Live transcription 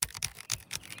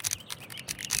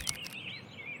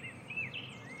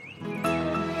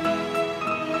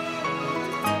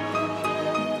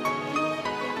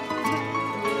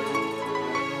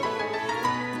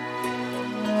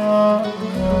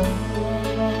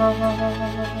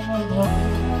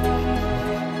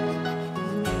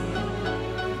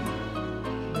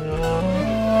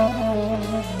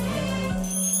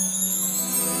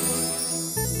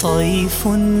طيف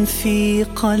في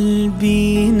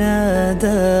قلبي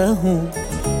ناداه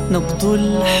نبض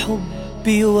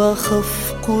الحب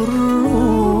وخفق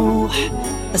الروح،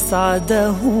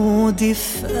 أسعده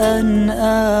دفئا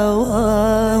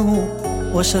آواه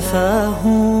وشفاه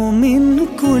من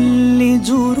كل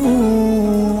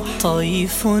جروح.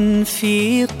 طيف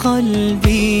في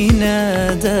قلبي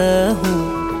ناداه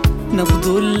نبض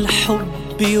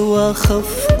الحب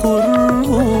وخفق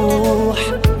الروح،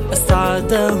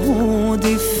 أسعده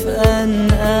دفئا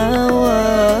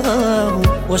آواه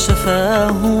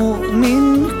وشفاه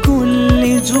من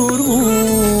كل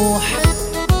جروح.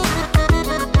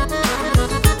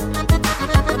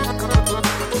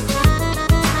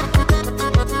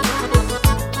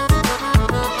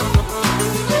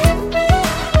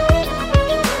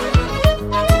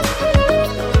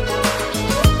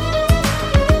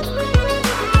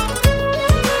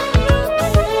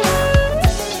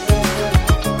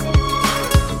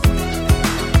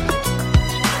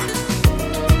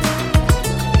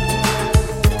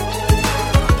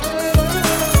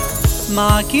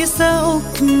 معك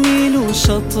سأكمل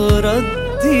شطر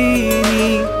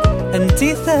الدين، أنت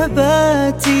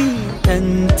ثباتي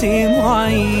أنت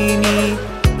معيني.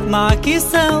 معك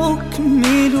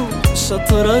سأكمل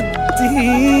شطر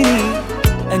الدين،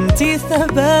 أنت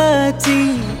ثباتي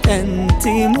أنت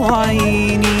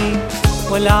معيني.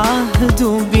 والعهد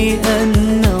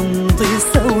بأن نمضي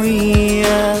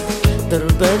سويا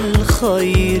درب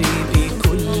الخير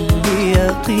بكل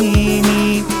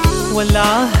يقين.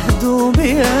 والعهد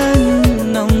بأن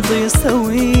نمضي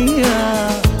سويا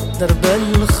درب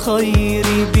الخير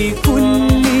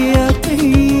بكل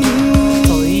يقين.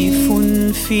 طيف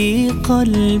في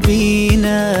قلبي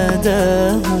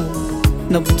ناداه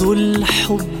نبض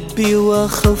الحب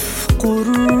وخفق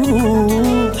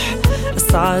الروح،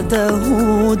 أسعده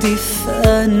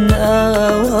دفئا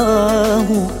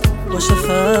آواه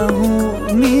وشفاه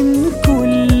من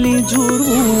كل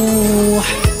جروح.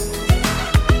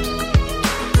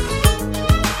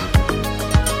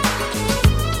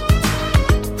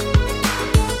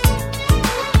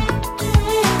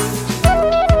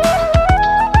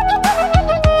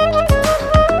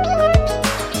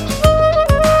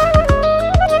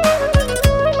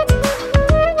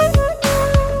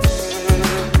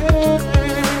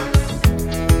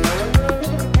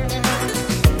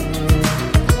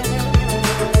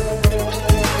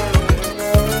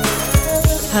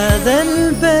 هذا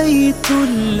البيت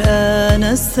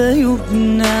الآن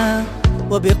سيبنى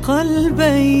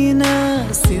وبقلبينا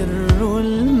سر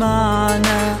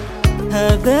المعنى.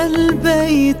 هذا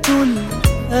البيت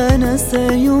الآن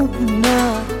سيبنى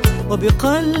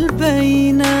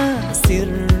وبقلبينا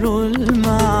سر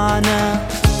المعنى.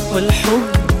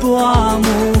 والحب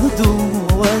عمود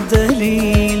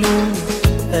ودليل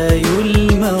آي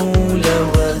المولى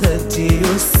وهدي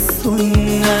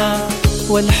السنة.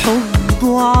 والحب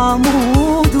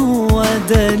عمود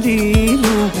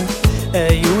ودليله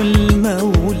آي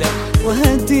المولى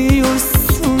وهدي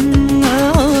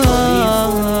السنة.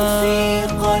 في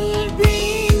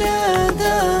قلبي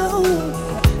ناداه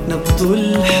نبض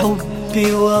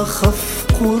الحب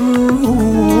وخفق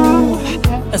الروح،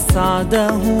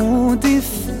 أسعده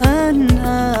دفئا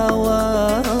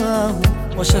آواه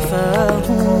وشفاه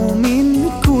من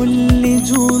كل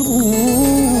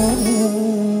جروح.